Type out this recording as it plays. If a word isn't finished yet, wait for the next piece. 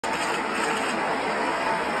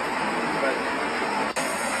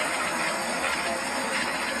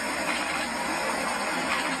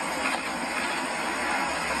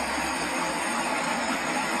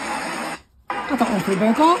Humphrey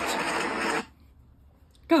Bogart.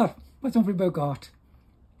 God, where's Humphrey Bogart?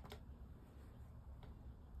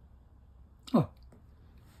 Oh,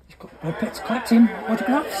 he's got Brad Pitt's collecting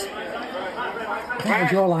autographs. I think that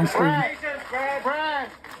was your line, Stephen.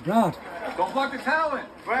 Brad. Don't block the talent.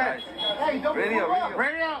 Brad. Hey, don't ready up.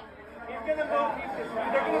 Ready up. He's gonna move.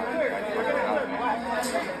 They're gonna clear.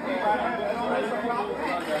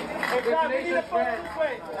 Hey, Brad, we need a phone this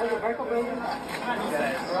way.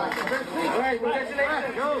 Brad,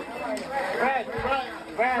 congratulations. Go. Brad.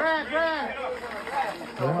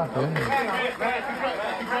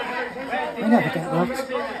 I never get that.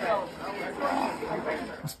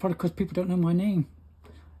 That's probably because people don't know my name.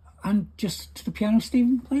 And just to the piano,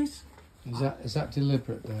 Stephen, please. Is that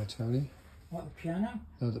deliberate there, Tony? What, the piano?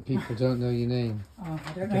 No, that people don't know your name. Oh,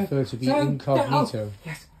 I don't I prefer to be incognito.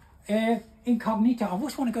 Yes, incognito. I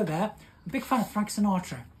always want to go there. I'm a big fan of Frank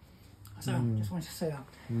Sinatra. So I just wanted to say that.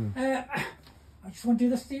 I just want to do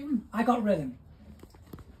this, Stephen. I got rhythm.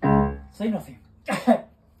 Say nothing. Okay,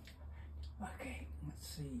 let's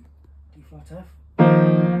see. D flat F.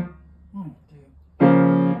 1, 2.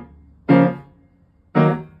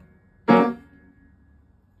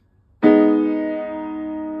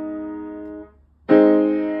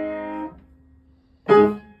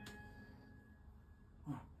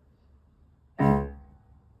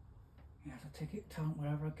 Take it talent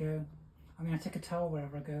wherever I go. I mean, I take a towel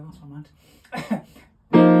wherever I go, that's what I meant.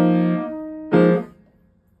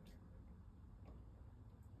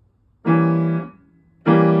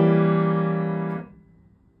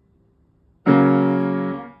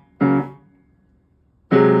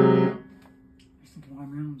 Listen to my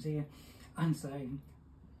rhymes here and saying,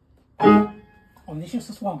 oh, and there's just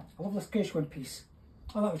this one. I love this Gershwin piece.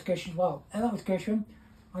 Oh, that was Gershwin as well. That was Gershwin.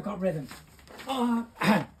 I got rhythm.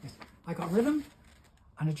 I got rhythm,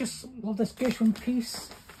 and I just love this Gershwin piece.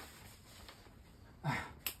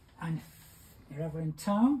 And if you're ever in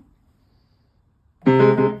town,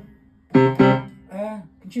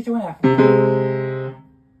 concerto in F.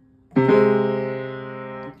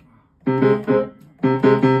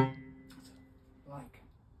 Like.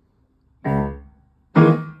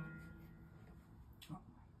 Oh,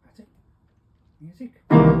 that's it. Music.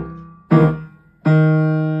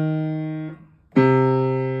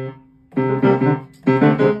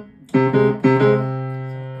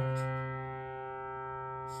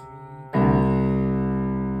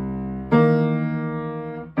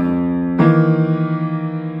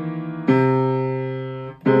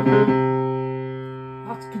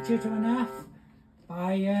 That's Concerto in F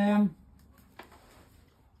by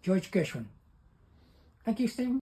George Gershwin. Thank you, Stephen.